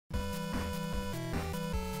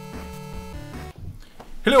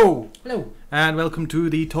Hello! Hello. And welcome to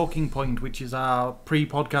the Talking Point, which is our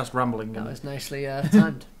pre-podcast rambling. That was nicely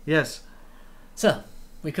timed. Yes. So,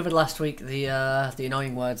 we covered last week the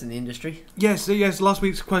annoying words in the industry. Yes, last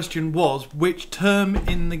week's question was, which term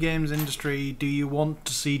in the games industry do you want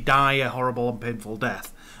to see die a horrible and painful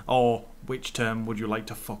death? Or which term would you like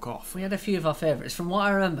to fuck off? We had a few of our favourites, from what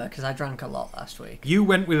I remember, because I drank a lot last week. You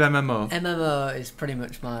went with MMO. MMO is pretty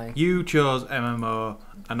much my... You chose MMO,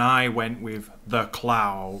 and I went with the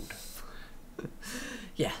cloud.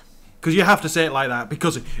 Yeah. Because you have to say it like that,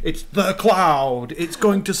 because it's the cloud. It's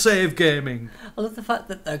going to save gaming. I love the fact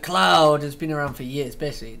that the cloud has been around for years.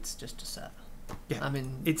 Basically, it's just a server. Yeah. I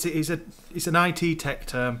mean... It's an IT tech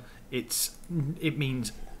term. It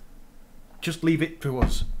means... Just leave it to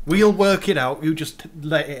us. We'll work it out. You just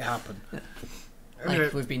let it happen.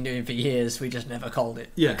 Like we've been doing for years, we just never called it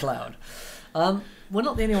the cloud. We're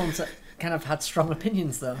not the only ones that kind of had strong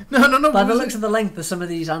opinions, though. No. By the looks of the length of some of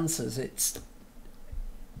these answers, it's...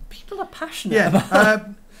 People are passionate about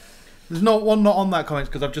it. There's not on that comment,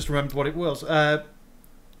 because I've just remembered what it was.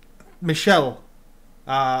 Michelle,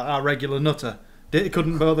 our regular nutter,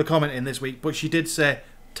 couldn't bother commenting this week, but she did say,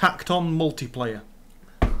 tacked on multiplayer.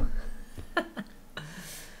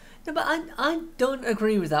 No, but I don't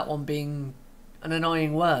agree with that one being an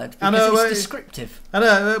annoying word, because it's descriptive. I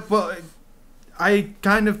know, but I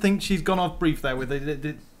kind of think she's gone off brief there with the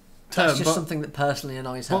term. That's just something that personally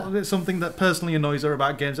annoys her. But it's something that personally annoys her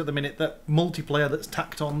about games at the minute, that multiplayer that's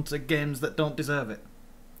tacked on to games that don't deserve it.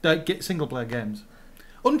 Get single-player games.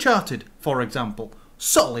 Uncharted, for example.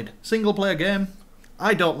 Solid single-player game.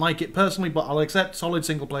 I don't like it personally, but I'll accept solid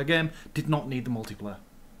single-player game. Did not need the multiplayer.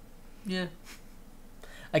 Yeah.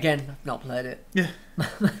 Again, I've not played it. Yeah.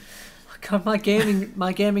 God, my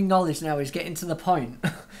gaming knowledge now is getting to the point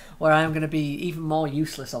where I am going to be even more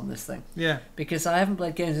useless on this thing. Yeah. Because I haven't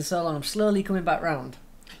played games in so long. I'm slowly coming back round.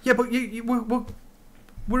 Yeah, but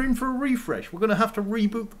we're in for a refresh. We're going to have to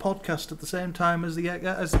reboot the podcast at the same time as the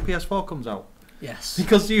PS4 comes out. Yes.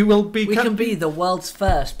 Because you will be... We can be the world's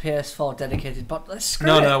first PS4 dedicated podcast.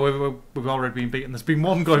 No, we've already been beaten. There's been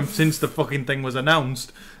one going since the fucking thing was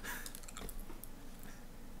announced.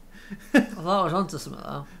 I thought I was onto something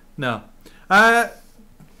though. No.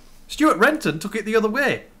 Stuart Renton took it the other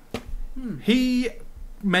way. He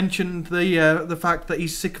mentioned the fact that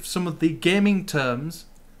he's sick of some of the gaming terms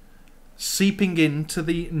seeping into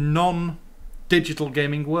the non-digital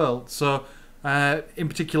gaming world. So, in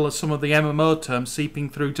particular, some of the MMO terms seeping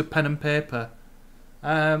through to pen and paper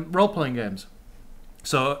role-playing games.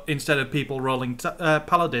 So, instead of people rolling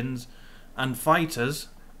paladins and fighters,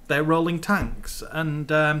 they're rolling tanks.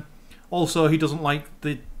 And also, he doesn't like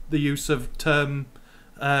the use of term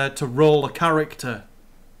to roll a character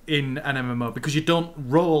in an MMO, because you don't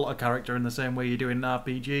roll a character in the same way you do in an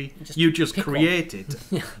RPG. You just create it.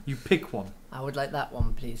 Yeah. You pick one. I would like that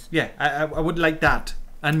one, please. Yeah, I would like that.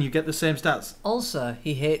 And you get the same stats. Also,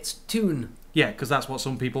 he hates Toon. Yeah, because that's what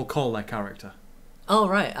some people call their character. Oh,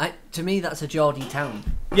 right. To me, that's a Geordie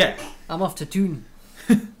town. Yeah. I'm off to Toon.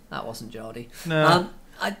 That wasn't Geordie. No.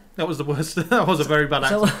 That was the worst. That was a very bad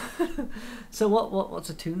accent. So what's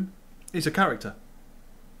a Toon? It's a character.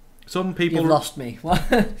 Some people... You've lost me.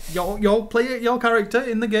 Your character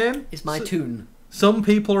in the game... It's my Toon. Some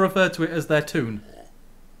people refer to it as their Toon.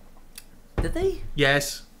 Did they?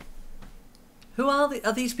 Yes. Who are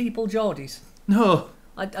these people Geordies? No.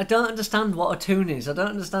 I don't understand what a Toon is. I don't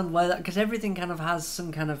understand why that... Because everything kind of has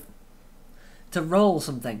some kind of... To roll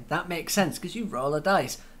something. That makes sense, because you roll a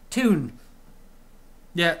dice. Toon.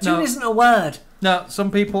 Yeah, Toon isn't a word. No,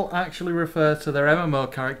 some people actually refer to their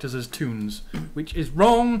MMO characters as toons, which is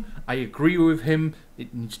wrong. I agree with him.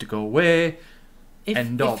 It needs to go away.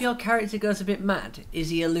 If your character goes a bit mad, is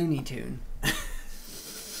he a Looney Tune?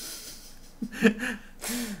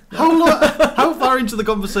 How far into the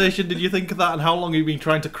conversation did you think of that, and how long have you been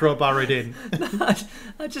trying to crowbar it in?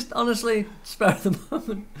 I just honestly spare the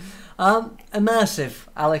moment. Immersive.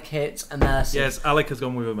 Alec hates immersive. Yes, Alec has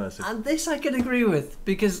gone with immersive. And this I can agree with,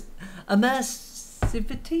 because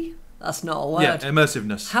immersivity? That's not a word. Yeah,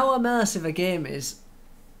 immersiveness. How immersive a game is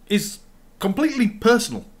completely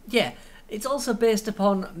personal. Yeah, it's also based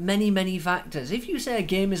upon many, many factors. If you say a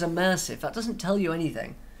game is immersive, that doesn't tell you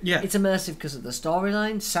anything. Yeah. It's immersive because of the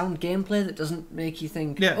storyline, sound gameplay that doesn't make you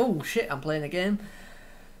think, oh shit, I'm playing a game.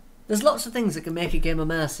 There's lots of things that can make a game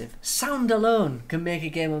immersive. Sound alone can make a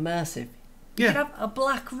game immersive. You can have a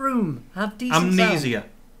black room, have decent Amnesia.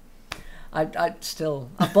 sound.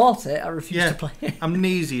 I bought it, I refuse to play it.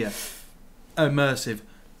 Amnesia. Immersive.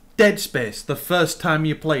 Dead Space, the first time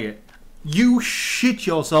you play it, you shit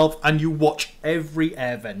yourself and you watch every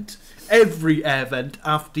air vent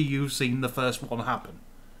after you've seen the first one happen.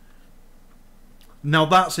 Now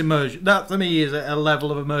that's immersion. That for me is a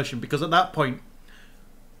level of immersion, because at that point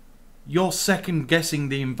you're second guessing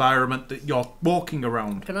the environment that you're walking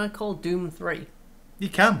around. Can I call Doom 3? You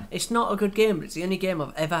can. It's not a good game, but it's the only game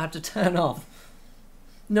I've ever had to turn off.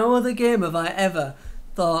 No other game have I ever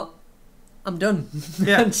thought, I'm done,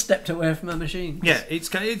 and stepped away from a machine. Yeah, it's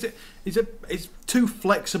too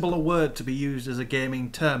flexible a word to be used as a gaming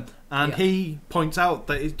term, and he points out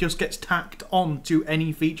that it just gets tacked on to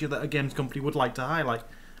any feature that a games company would like to highlight.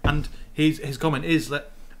 And his comment is that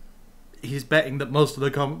he's betting that most of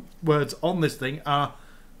the words on this thing are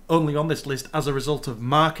only on this list as a result of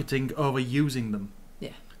marketing overusing them.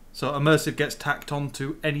 Yeah. So immersive gets tacked on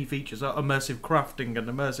to any feature. So immersive crafting and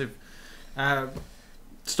immersive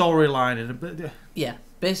storyline and yeah,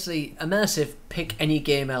 basically immersive. Pick any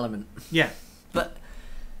game element. Yeah, but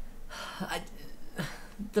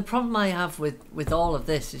the problem I have with all of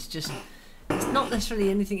this is just it's not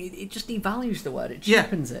necessarily anything. It just devalues the word. It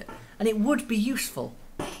cheapens it, and it would be useful.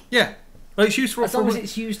 Yeah, well, it's useful as long as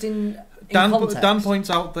it's used in context. Dan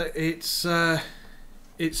points out that it's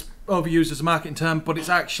overused as a marketing term, but it's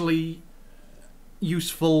actually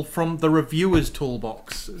useful from the reviewer's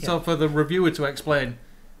toolbox. Yeah. So for the reviewer to explain.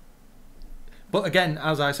 But again,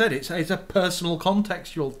 as I said, it's a personal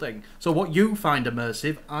contextual thing. So what you find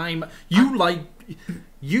immersive,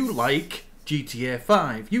 you like GTA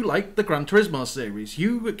 5. You like the Gran Turismo series.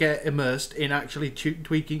 You get immersed in actually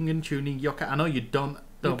tweaking and tuning your car. I know you don't.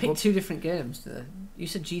 You picked two different games. You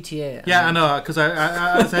said GTA. Yeah, I know, because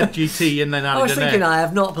I said GT and then added I was thinking I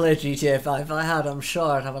have not played GTA 5. If I had, I'm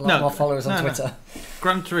sure I'd have a lot more followers on Twitter. No.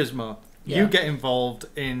 Gran Turismo. Yeah. You get involved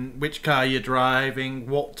in which car you're driving,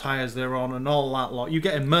 what tyres they're on, and all that lot. You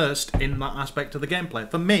get immersed in that aspect of the gameplay.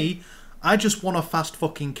 For me, I just want a fast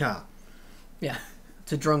fucking car. Yeah,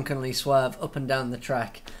 to drunkenly swerve up and down the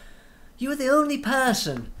track. You were the only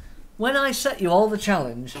person, when I set you all the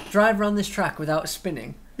challenge, drive around this track without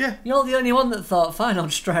spinning. Yeah. You're the only one that thought, fine, I'll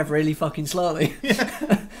just drive really fucking slowly.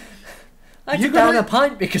 Yeah. I had to down a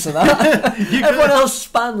pint because of that. Everyone else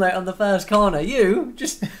span late on the first corner. You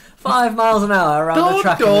just 5 miles an hour around the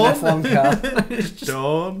track in an F1 car.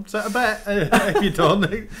 Don't set a bet if you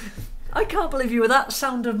don't. I can't believe you were that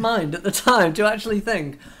sound of mind at the time to actually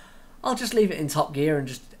think, I'll just leave it in top gear and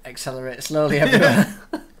just accelerate slowly everywhere.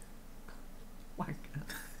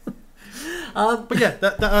 But yeah,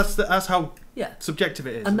 that's how subjective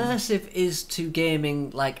it is. Immersive is to gaming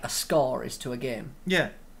like a score is to a game. Yeah.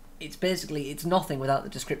 It's basically, it's nothing without the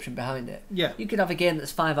description behind it. Yeah. You could have a game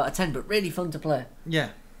that's 5 out of 10, but really fun to play. Yeah.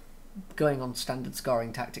 Going on standard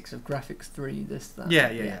scoring tactics of graphics 3, this, that.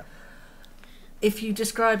 Yeah. If you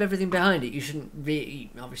describe everything behind it, you shouldn't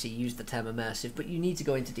really, obviously use the term immersive, but you need to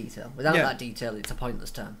go into detail. Without that detail, it's a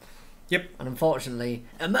pointless term. Yep. And unfortunately,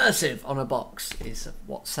 immersive on a box is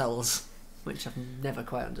what sells, which I've never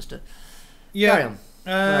quite understood. Yeah. Carry on.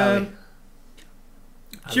 Where are we?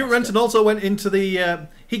 Stuart Renton also went into the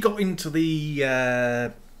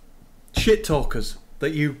shit talkers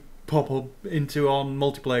that you pop up into on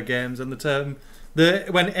multiplayer games, and the term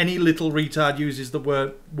when any little retard uses the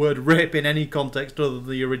word rape in any context other than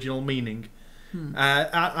the original meaning.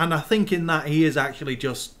 And I think in that he is actually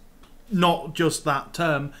just not just that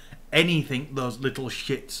term, anything those little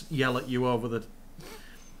shits yell at you over the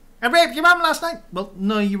I raped your mum last night. Well,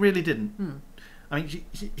 no, you really didn't. I mean,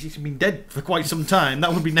 she's been dead for quite some time.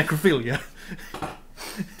 That would be necrophilia.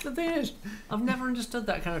 The thing is, I've never understood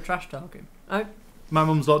that kind of trash talking. My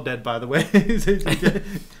mum's not dead, by the way.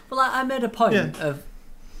 Well, I made a point of...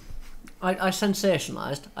 I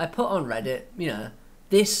sensationalised. I put on Reddit,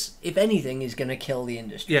 this, if anything, is going to kill the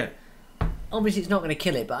industry. Yeah. Obviously, it's not going to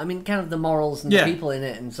kill it, but I mean, kind of the morals and the people in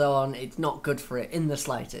it and so on, it's not good for it in the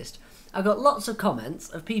slightest. I got lots of comments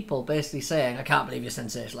of people basically saying, I can't believe you're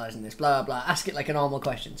sensationalising this, blah, blah, blah. Ask it like a normal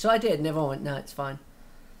question. So I did, and everyone went, no, it's fine.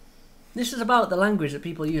 This is about the language that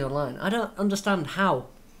people use online. I don't understand how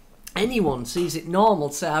anyone sees it normal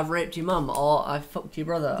to say, I've raped your mum, or I fucked your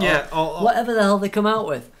brother, or whatever the hell they come out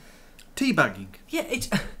with. Teabagging. Yeah, it's...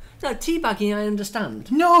 No, teabagging I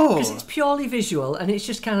understand. No! Because it's purely visual, and it's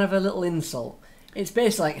just kind of a little insult. It's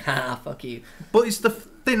basically like, ha, fuck you. But it's the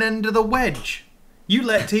thin end of the wedge. You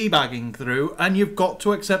let teabagging through, and you've got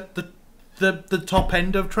to accept the top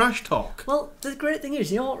end of trash talk. Well, the great thing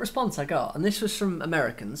is, you know what response I got? And this was from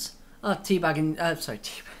Americans. Oh, teabagging... sorry,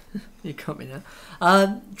 you got me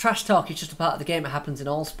now. Trash talk is just a part of the game. It happens in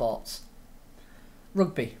all sports.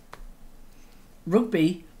 Rugby,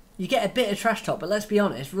 you get a bit of trash talk, but let's be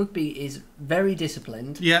honest, rugby is very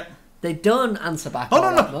disciplined. Yeah. They don't answer back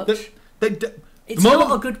that much. It's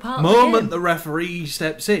not a good part of the game. The referee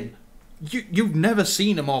steps in, You've never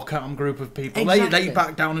seen a more calm group of people. Exactly. They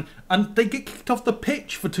back down and they get kicked off the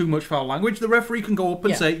pitch for too much foul language. The referee can go up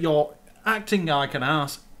and say, "You're acting like an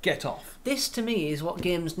arse. Get off." This, to me, is what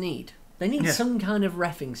games need. They need some kind of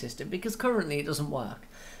reffing system, because currently it doesn't work.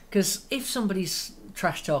 Because if somebody's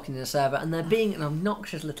trash talking in a server and they're being an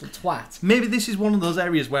obnoxious little twat, maybe this is one of those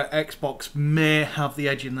areas where Xbox may have the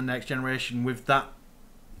edge in the next generation with that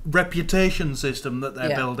reputation system that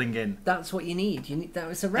they're building in. That's what you need. You need that.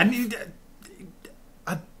 It's a ref. And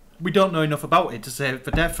we don't know enough about it to say it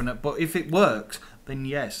for definite, but if it works, then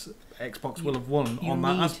yes, Xbox will have won on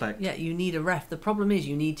that aspect. Yeah, you need a ref. The problem is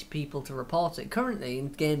you need people to report it. Currently, in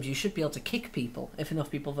games, you should be able to kick people if enough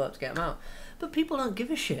people vote to get them out. But people don't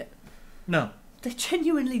give a shit. No. They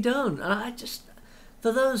genuinely don't. And I just...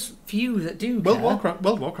 For those few that do World Warcraft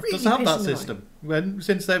really does have that system.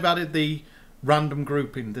 Since they've added the random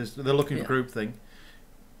grouping, the looking for group thing.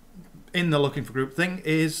 In the looking for group thing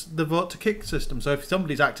is the vote to kick system. So if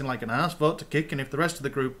somebody's acting like an ass, vote to kick, and if the rest of the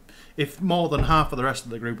group, if more than half of the rest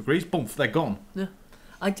of the group agrees, boom, they're gone. Yeah,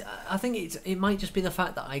 I think it might just be the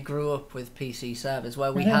fact that I grew up with PC servers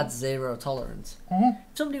where we had zero tolerance. If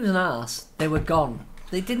somebody was an ass, they were gone.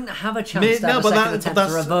 They didn't have a chance to have a second attempt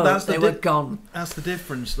to revoke. They were gone. That's the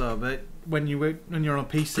difference, though. But when you're on a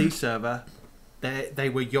PC server, they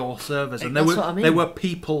were your servers, and they were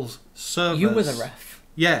people's servers. You were the ref.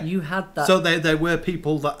 Yeah, you had that. So there were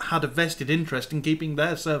people that had a vested interest in keeping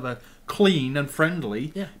their server clean and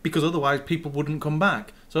friendly, because otherwise people wouldn't come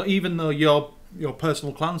back. So even though your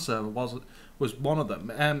personal clan server was one of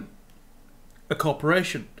them, a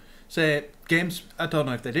corporation, say I don't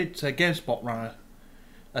know if they did, say GameSpot ran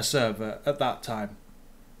a server at that time.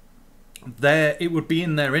 It would be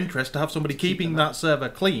in their interest to have somebody keeping that server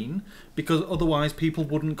clean, because otherwise people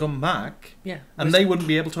wouldn't come back, and they wouldn't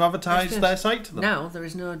be able to advertise their site to them. Now there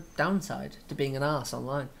is no downside to being an arse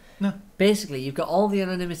online. No. Basically, you've got all the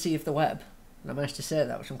anonymity of the web, and I managed to say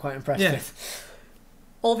that, which I'm quite impressed with.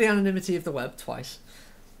 All the anonymity of the web twice,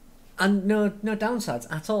 and no downsides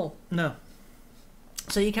at all. No.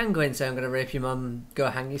 So you can go in and say, "I'm going to rape your mum,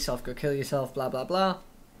 go hang yourself, go kill yourself, blah blah blah,"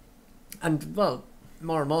 and well,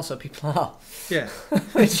 more and more so people are. Yeah.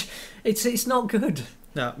 Which it's not good.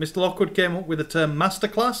 No, Mr. Lockwood came up with the term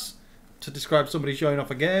masterclass to describe somebody showing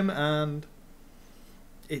off a game, and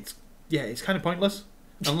it's kind of pointless.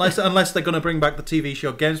 Unless they're going to bring back the TV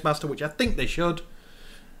show Games Master, which I think they should.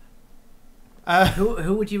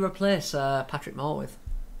 Who would you replace Patrick Moore with?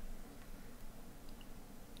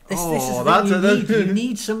 This is the thing. You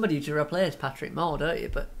need somebody to replace Patrick Moore, don't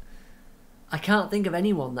you? But I can't think of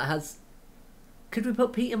anyone that has... Could we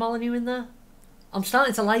put Peter Molyneux in there? I'm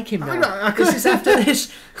starting to like him now. Because it's after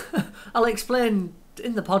this. I'll explain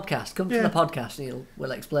in the podcast. Come to the podcast and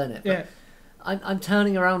we'll explain it. But I'm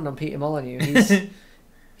turning around on Peter Molyneux.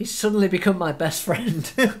 He's suddenly become my best friend,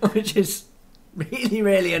 which is really,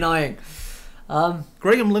 really annoying. Graham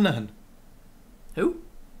Linehan. Who?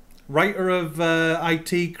 Writer of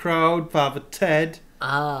IT Crowd, Father Ted.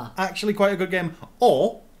 Actually quite a good game.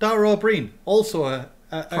 Or Dara O'Brien, also a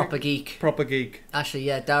proper geek. Proper geek. Actually,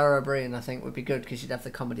 yeah, Dara O'Brien I think would be good because you'd have the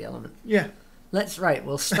comedy element. Yeah.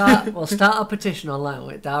 We'll start a petition online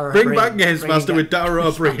with Dara O'Brien. Bring back Games Master with Dara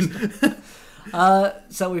O'Brien.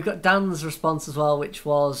 So we've got Dan's response as well, which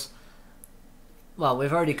was, well,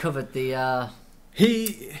 we've already covered the...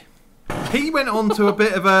 He went on to a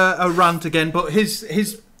bit of a rant again, but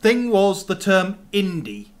his thing was the term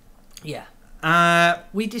indie. Yeah.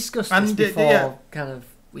 We discussed this before, kind of...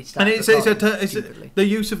 And it's the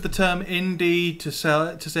use of the term indie to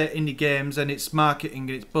say indie games, and its marketing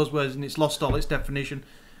and its buzzwords, and it's lost all its definition.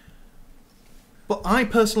 But I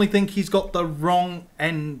personally think he's got the wrong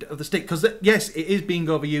end of the stick, because yes, it is being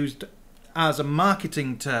overused as a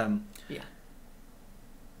marketing term. Yeah.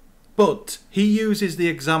 But he uses the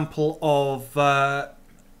example of that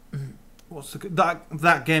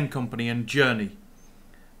game company and Journey,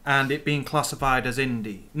 and it being classified as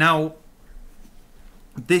indie. Now,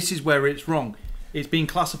 this is where it's wrong. It's being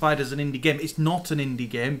classified as an indie game. It's not an indie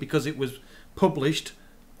game because it was published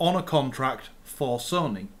on a contract for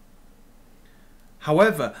Sony.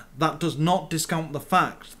 However, that does not discount the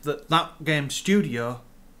fact that that game studio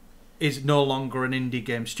is no longer an indie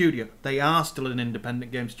game studio. They are still an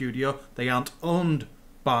independent game studio. They aren't owned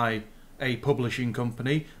by a publishing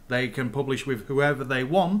company. They can publish with whoever they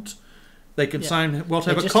want. They can sign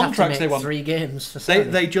whatever contracts they want. 3 games for Sony.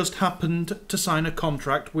 They just happened to sign a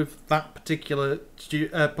contract with that particular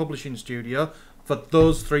publishing studio for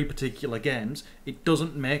those 3 particular games. It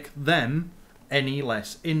doesn't make them any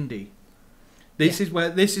less indie. This is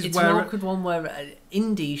where it's an awkward one where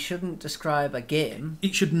indie shouldn't describe a game.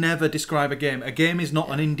 It should never describe a game. A game is not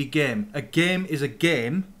an indie game. A game is a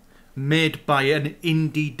game made by an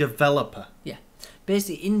indie developer. Yeah.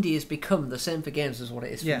 Basically, indie has become the same for games as what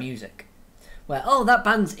it is for music. Where, oh, that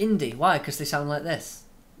band's indie. Why? Because they sound like this.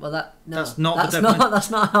 Well, that's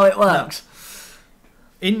not how it works.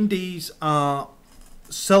 No. Indies are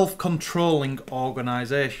self-controlling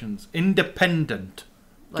organisations, independent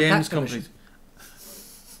games companies.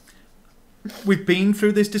 We've been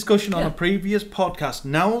through this discussion on a previous podcast.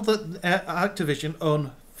 Now that Activision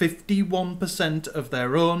own 51% of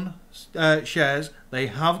their own shares, they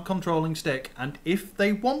have controlling stake, and if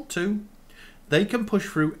they want to, they can push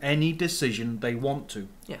through any decision they want to.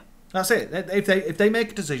 Yeah. That's it. If they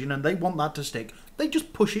make a decision and they want that to stick, they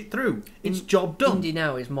just push it through. It's job done. Indie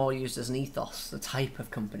now is more used as an ethos, the type of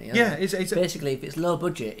company. Yeah, it's basically if it's low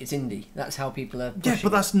budget, it's indie. That's how people are. Yeah,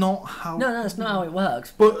 but that's not how. No, that's not how it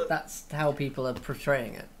works. But that's how people are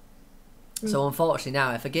portraying it. So unfortunately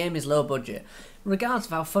now, if a game is low budget, regardless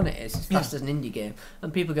of how fun it is, it's classed as an indie game,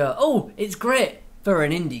 and people go, "Oh, it's great for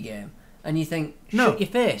an indie game," and you think, "Shut your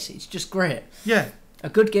face! It's just great." Yeah. A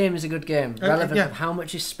good game is a good game, relevant of how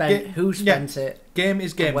much is spent, who spent it. Game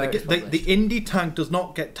is game. The indie tag does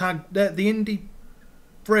not get tagged. The indie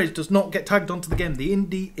phrase does not get tagged onto the game. The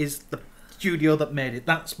indie is the studio that made it.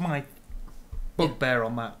 That's my bugbear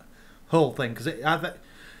on that whole thing, because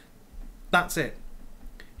that's it.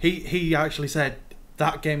 He actually said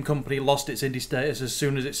that game company lost its indie status as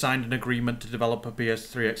soon as it signed an agreement to develop a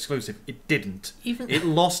PS3 exclusive. It didn't. It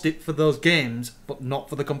lost it for those games, but not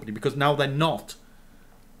for the company, because now they're not.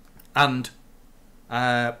 And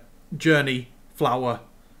Journey, Flower,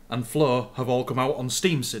 and Flow have all come out on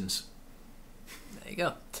Steam since. There you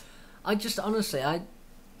go. I just honestly,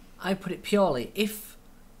 I put it purely, if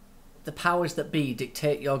the powers that be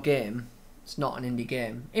dictate your game, it's not an indie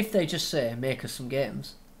game. If they just say, make us some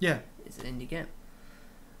games, it's an indie game.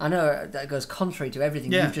 I know that goes contrary to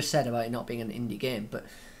everything you've just said about it not being an indie game, but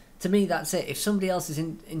to me that's it. If somebody else is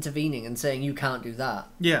intervening and saying you can't do that,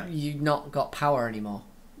 you've not got power anymore.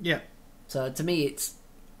 Yeah. So to me, it's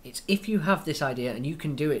if you have this idea and you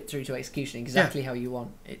can do it through to execution exactly how you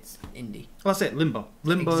want, it's indie. Well, that's it. Limbo.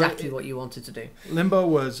 Exactly what you wanted to do. Limbo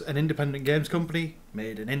was an independent games company,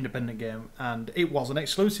 made an independent game, and it wasn't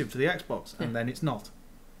exclusive to the Xbox, and then it's not.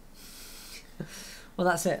 Well,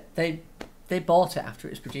 that's it. They bought it after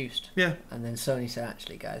it was produced. Yeah. And then Sony said,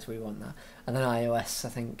 actually, guys, we want that. And then iOS, I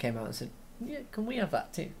think, came out and said, yeah, can we have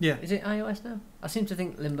that too? Yeah. Is it iOS now? I seem to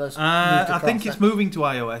think Limbo's moved I think it's moving to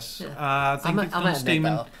iOS. Yeah. I think it's on Steam.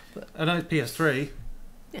 I know it's PS3.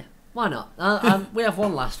 Yeah, why not? We have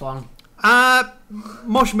one last one.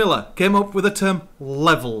 Mosh Miller came up with the term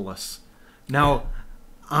levelless. Now,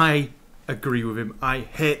 I agree with him. I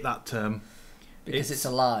hate that term. Because it's a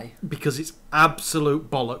lie. Because it's absolute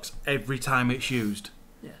bollocks every time it's used.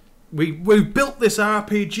 Yeah. We've built this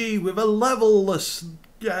RPG with a levelless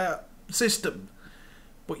system,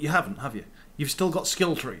 but you haven't, have you? You've still got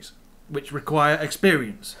skill trees which require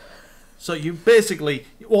experience, so you basically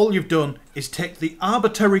all you've done is take the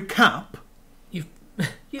arbitrary cap.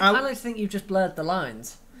 I like to think you've just blurred the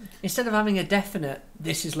lines. Instead of having a definite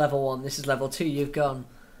this is level 1, this is level 2, you've gone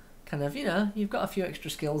kind of, you've got a few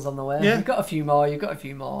extra skills on the way, you've got a few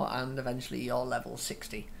more, and eventually you're level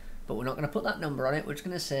 60, but we're not going to put that number on it, we're just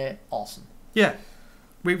going to say awesome.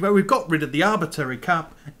 We've got rid of the arbitrary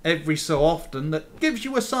cap every so often that gives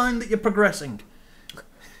you a sign that you're progressing.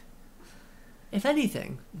 If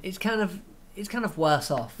anything, it's kind of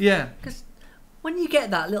worse off. Yeah. Because when you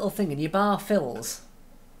get that little thing and your bar fills,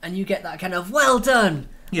 and you get that kind of well done,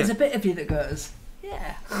 there's a bit of you that goes,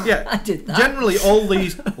 yeah, I did that. Generally, all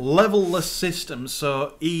these levelless systems,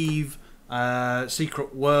 so Eve,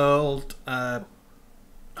 Secret World,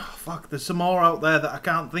 there's some more out there that I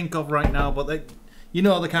can't think of right now, but they. You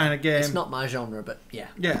know the kind of game. It's not my genre, but yeah.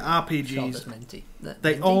 Yeah, RPGs.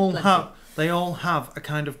 They all have a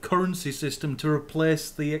kind of currency system to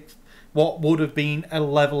replace what would have been a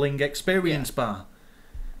leveling experience bar.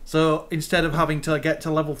 So instead of having to get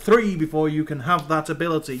to level 3 before you can have that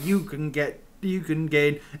ability, you can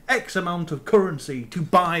gain X amount of currency to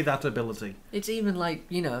buy that ability. It's even like,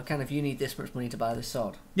 kind of you need this much money to buy this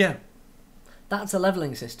sword. Yeah. That's a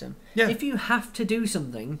leveling system. Yeah. If you have to do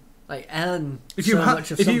something, like earn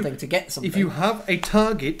much of something to get something. If you have a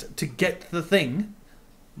target to get the thing,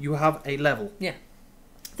 you have a level. Yeah.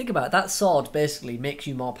 Think about it. That sword basically makes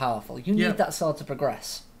you more powerful. You need that sword to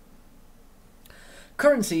progress.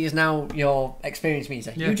 Currency is now your experience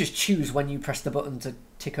meter. Yeah. You just choose when you press the button to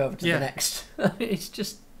tick over to the next. It's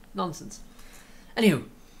just nonsense. Anywho.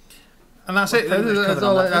 And that's it.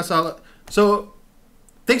 That's all. So,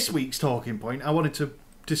 this week's talking point, I wanted to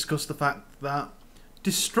discuss the fact that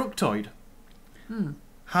Destructoid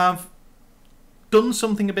have done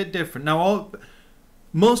something a bit different. Now,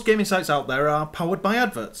 most gaming sites out there are powered by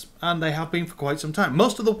adverts, and they have been for quite some time.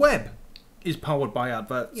 Most of the web is powered by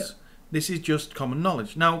adverts. Yep. This is just common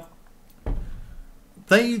knowledge. Now,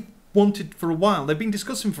 they wanted for a while, they've been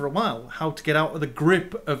discussing for a while how to get out of the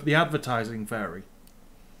grip of the advertising fairy.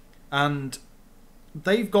 And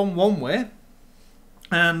they've gone one way,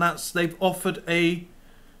 and that's they've offered a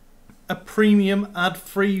premium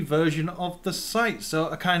ad-free version of the site, so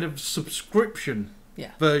a kind of subscription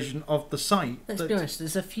version of the site. Let's be honest,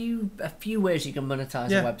 there's a few ways you can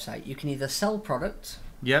monetize a website. You can either sell product,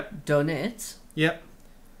 donate,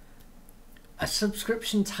 a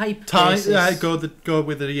subscription type basis, go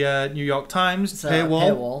with the New York Times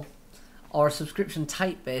paywall, or a subscription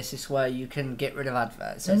type basis where you can get rid of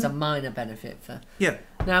adverts. So it's a minor benefit for.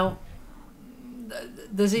 Now,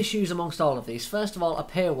 there's issues amongst all of these. First of all, a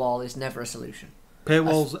paywall is never a solution.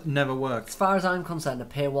 Paywalls never work. As far as I'm concerned, a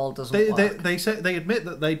paywall doesn't work. They admit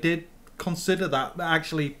that they did consider that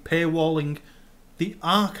actually paywalling the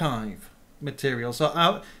archive material.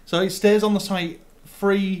 So it stays on the site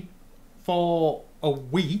free for a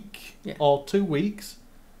week or 2 weeks,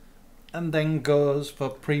 and then goes for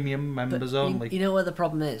premium members only. You know where the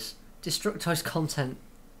problem is? Destructoid's content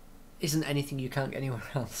isn't anything you can't get anywhere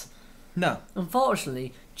else. No.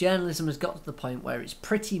 Unfortunately, journalism has got to the point where it's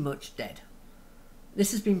pretty much dead.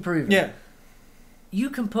 This has been proven. Yeah. You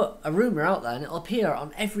can put a rumour out there and it'll appear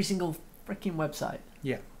on every single freaking website.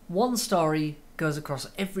 Yeah. One story goes across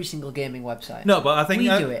every single gaming website. No, but I think... We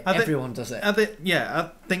do it. Everyone does it.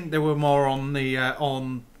 I think they were more on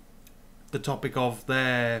the topic of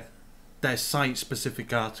their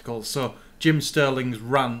site-specific articles. So, Jim Sterling's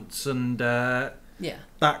rants and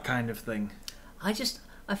that kind of thing.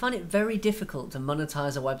 I find it very difficult to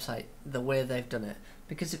monetize a website the way they've done it.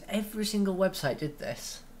 Because if every single website did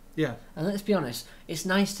this... Yeah. And let's be honest, it's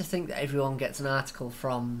nice to think that everyone gets an article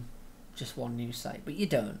from just one news site, but you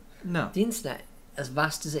don't. No. The internet, as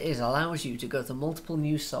vast as it is, allows you to go to multiple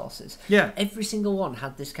news sources. Yeah. Every single one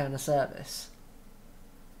had this kind of service.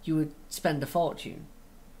 You would spend a fortune.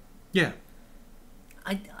 Yeah.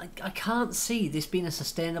 I can't see this being a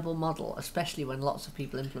sustainable model, especially when lots of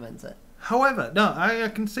people implement it. However, no, I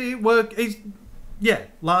can see it work.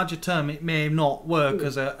 Larger term, it may not work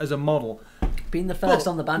as a model. Being the first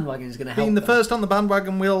on the bandwagon is going to help them. Being the first on the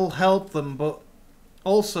bandwagon will help them, but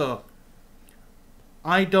also,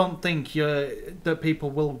 I don't think that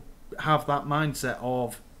people will have that mindset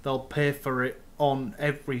of they'll pay for it on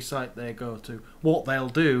every site they go to. What they'll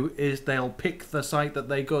do is they'll pick the site that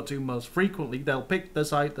they go to most frequently. They'll pick the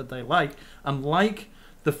site that they like, and like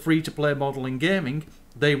the free-to-play model in gaming,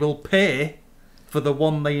 they will pay for the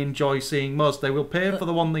one they enjoy seeing most. They will pay for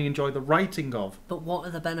the one they enjoy the writing of. But what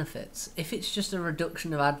are the benefits? If it's just a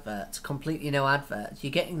reduction of adverts, completely no adverts,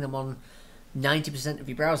 you're getting them on 90% of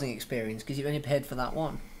your browsing experience because you've only paid for that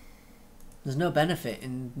one. There's no benefit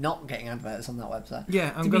in not getting adverts on that website. Yeah,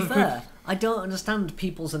 to be fair, I don't understand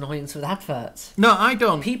people's annoyance with adverts. No, I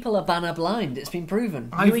don't. People are banner blind. It's been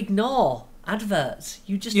proven. You ignore adverts.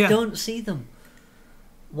 You just don't see them.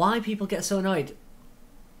 Why people get so annoyed?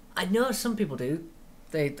 I know some people do.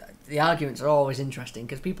 The arguments are always interesting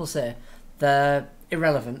because people say they're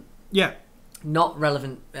irrelevant. Yeah. Not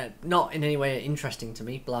relevant, not in any way interesting to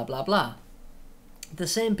me, blah, blah, blah. The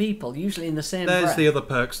same people, usually in the same breath. The other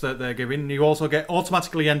perks that they're giving. You also get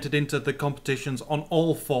automatically entered into the competitions on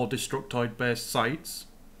all 4 Destructoid-based sites.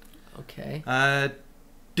 Okay.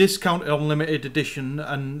 Discounted on limited edition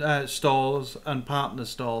and stores and partner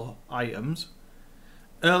store items.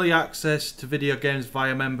 Early access to video games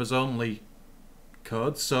via members-only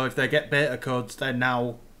codes. So if they get beta codes, they're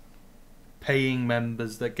now paying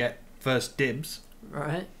members that get first dibs.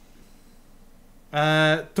 Right.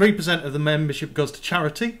 3% of the membership goes to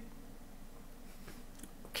charity.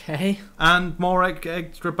 Okay. And more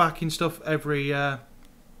extra backing stuff every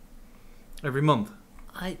month.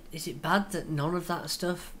 Is it bad that none of that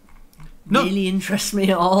stuff really interests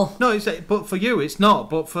me at all? No, but for you it's not.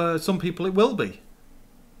 But for some people it will be.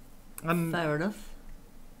 And fair enough.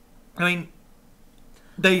 I mean,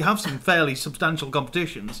 they have some fairly substantial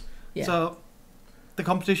competitions. Yeah. So the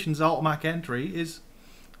competition's automatic entry is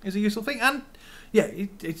a useful thing. And yeah,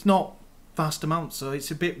 it's not vast amounts, so it's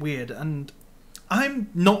a bit weird. And I'm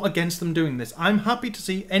not against them doing this. I'm happy to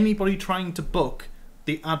see anybody trying to buck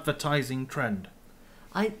the advertising trend.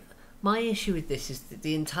 My issue with this is that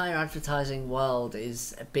the entire advertising world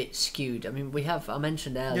is a bit skewed. I mean, I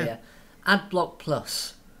mentioned earlier, AdBlock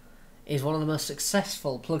Plus is one of the most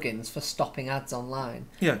successful plugins for stopping ads online.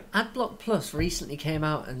 Yeah. Adblock Plus recently came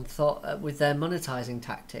out and thought with their monetizing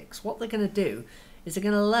tactics, what they're going to do is they're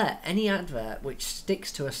going to let any advert which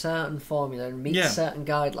sticks to a certain formula and meets certain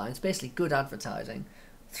guidelines, basically good advertising,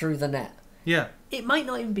 through the net. Yeah. It might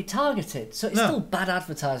not even be targeted, so it's still bad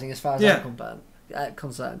advertising as far as I'm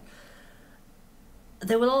concerned.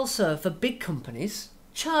 They will also, for big companies,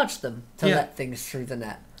 charge them to let things through the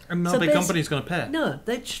net. And no big company's going to pay. No,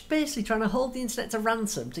 they're just basically trying to hold the internet to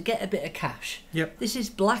ransom to get a bit of cash. Yep. This is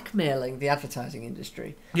blackmailing the advertising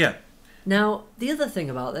industry. Yeah. Now, the other thing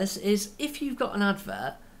about this is if you've got an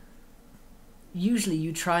advert, usually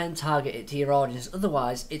you try and target it to your audience.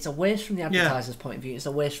 Otherwise, it's a waste from the advertiser's point of view. It's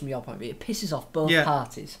a waste from your point of view. It pisses off both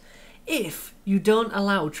parties. If you don't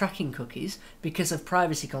allow tracking cookies because of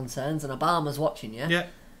privacy concerns and Obama's watching you,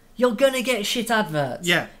 you're going to get shit adverts.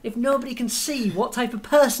 Yeah. If nobody can see what type of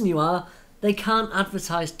person you are, they can't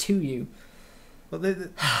advertise to you. But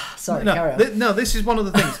Sorry, carry on. No, this is one of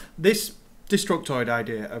the things. This Destructoid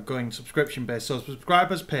idea of going subscription-based, so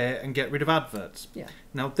subscribers pay and get rid of adverts. Yeah.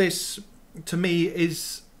 Now, this, to me,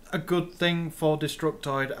 is a good thing for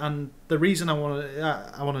Destructoid, and the reason I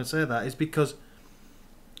want to say that is because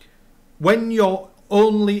when your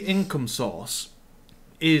only income source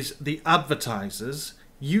is the advertisers,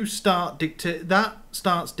 you start that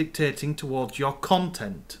starts dictating towards your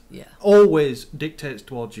content. Yeah. Always dictates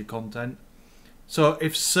towards your content. So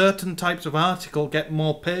if certain types of article get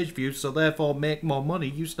more page views, so therefore make more money,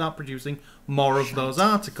 you start producing more of those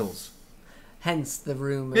articles. Hence the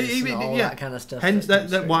rumours and all that kind of stuff. Hence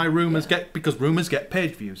that why rumours because rumours get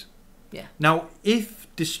page views. Yeah. Now,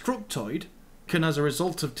 if Destructoid can, as a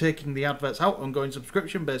result of taking the adverts out and going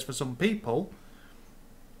subscription based for some people,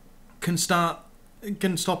 can stop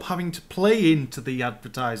having to play into the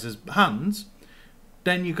advertisers' hands,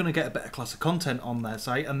 then you're going to get a better class of content on their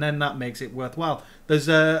site, and then that makes it worthwhile. There's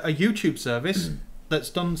a YouTube service that's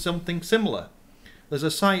done something similar. There's a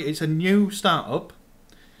site, it's a new startup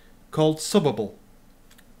called Subbable.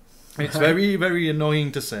 It's very, very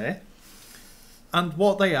annoying to say. And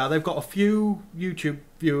what they are, they've got a few YouTube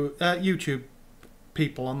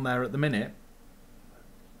people on there at the minute,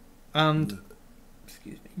 and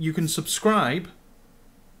you can subscribe.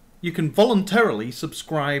 You can voluntarily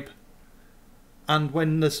subscribe, and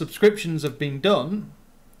when the subscriptions have been done,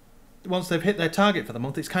 once they've hit their target for the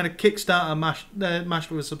month, it's kind of Kickstarter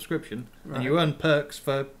mashed with a subscription, and you earn perks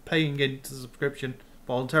for paying into the subscription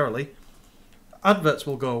voluntarily. Adverts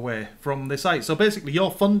will go away from the site. So basically,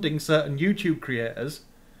 you're funding certain YouTube creators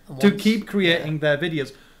to keep creating their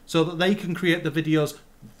videos so that they can create the videos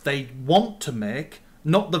they want to make,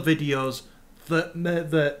 not the videos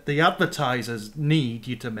that the advertisers need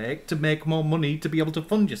you to make more money to be able to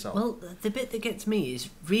fund yourself. Well, the bit that gets me is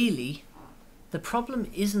really the problem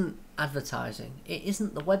isn't advertising. It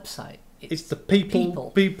isn't the website. It's the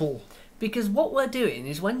people. Because what we're doing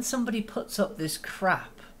is when somebody puts up this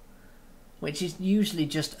crap, which is usually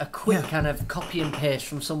just a quick kind of copy and paste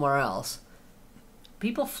from somewhere else,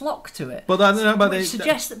 people flock to it. Which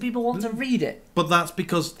suggests that people want to read it. But that's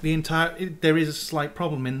because there is a slight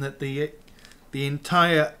problem in that the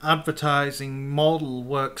entire advertising model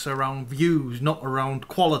works around views, not around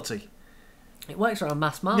quality. It works around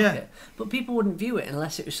mass market, but people wouldn't view it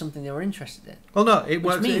unless it was something they were interested in. Well, no, it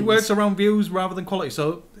works around views rather than quality.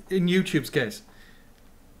 So, in YouTube's case,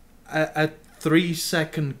 a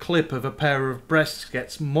 3-second clip of a pair of breasts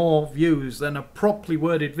gets more views than a properly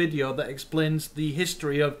worded video that explains the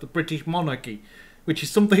history of the British monarchy, which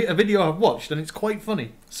is a video I've watched, and it's quite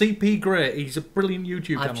funny. CP Gray, he's a brilliant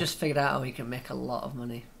YouTube channel. I've just figured out how he can make a lot of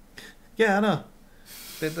money. Yeah, I know.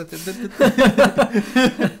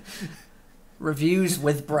 Reviews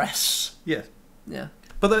with breasts. Yes. Yeah.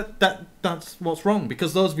 But that's what's wrong,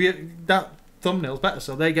 because that thumbnail's better,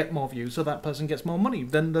 so they get more views, so that person gets more money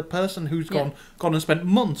than the person who's gone and spent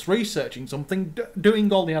months researching something,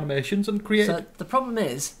 doing all the animations and creating. So the problem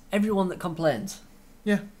is everyone that complains.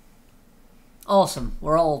 Yeah. Awesome.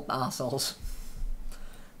 We're all arseholes.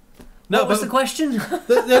 What was the question?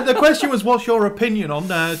 the question was, what's your opinion on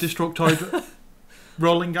Destructoid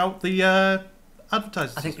rolling out the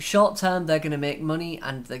advertisers? I think short term they're going to make money,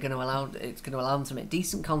 and it's going to allow them to make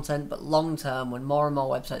decent content. But long term, when more and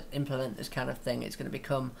more websites implement this kind of thing, it's going to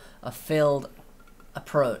become a failed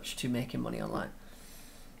approach to making money online.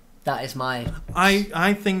 That is my.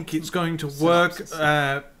 I think it's going to work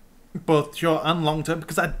both short and long term,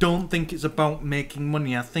 because I don't think it's about making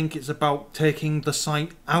money. I think it's about taking the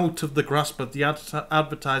site out of the grasp of the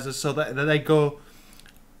advertisers, so that they go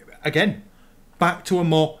again back to a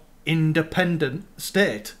more independent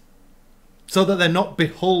state. so that they're not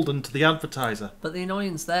beholden to the advertiser. But the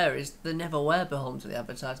annoyance there is they never were beholden to the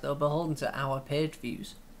advertiser. They were beholden to our page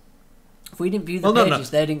views. If we didn't view the pages,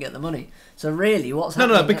 they didn't get the money. So really, what's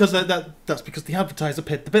happening? No, because that's because the advertiser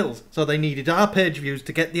paid the bills. So they needed our page views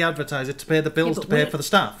to get the advertiser to pay the bills to pay for the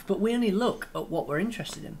staff. But we only look at what we're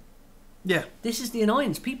interested in. Yeah. This is the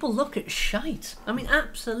annoyance. People look at shite. I mean,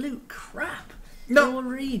 absolute crap. No, go and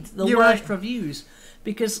read the worst reviews.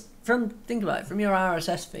 Because, think about it, from your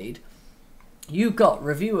RSS feed, you've got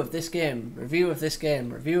review of this game, review of this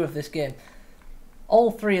game, review of this game. All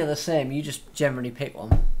three are the same. You just generally pick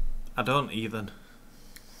one. I don't even.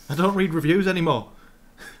 I don't read reviews anymore.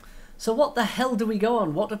 So what the hell do we go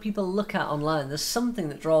on? What do people look at online? There's something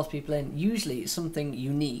that draws people in. Usually it's something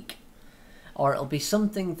unique. Or it'll be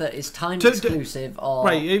something that is time exclusive. Or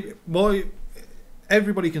right,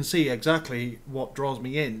 everybody can see exactly what draws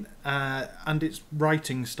me in. And it's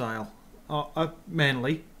writing style.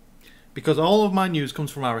 Mainly. Because all of my news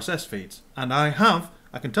comes from RSS feeds. And I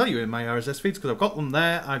can tell you in my RSS feeds, because I've got them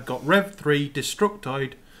there. I've got Rev3,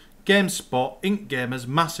 Destructoid, GameSpot, Ink Gamers,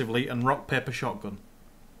 Massively, and Rock Paper Shotgun.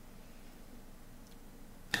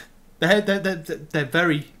 They're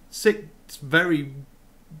very sick, very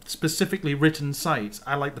specifically written sites.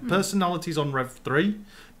 I like the personalities on Rev3,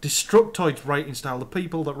 Destructoid's writing style, the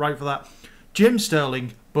people that write for that. Jim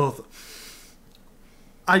Sterling, both.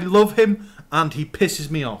 I love him and he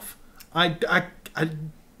pisses me off. I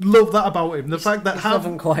love that about him. The fact that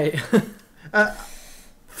haven't quite.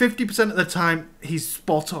 50% of the time he's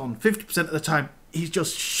spot on. 50% of the time he's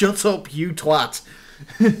just shut up, you twat.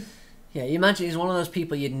 Yeah, you imagine he's one of those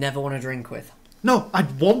people you'd never want to drink with. No,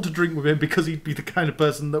 I'd want to drink with him because he'd be the kind of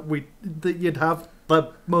person that you'd have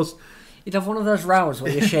the most. You'd have one of those rows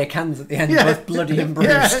where you shake hands at the end, both bloody and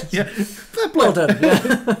bruised. Yeah. Well done.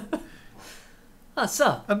 Yeah.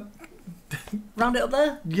 So, round it up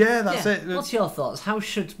there? Yeah, that's it. What's your thoughts? How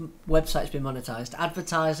should websites be monetized?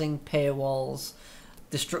 Advertising, paywalls,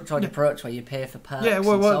 Destructoid approach where you pay for perks and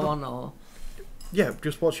so on? Or yeah,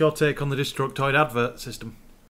 just what's your take on the Destructoid advert system?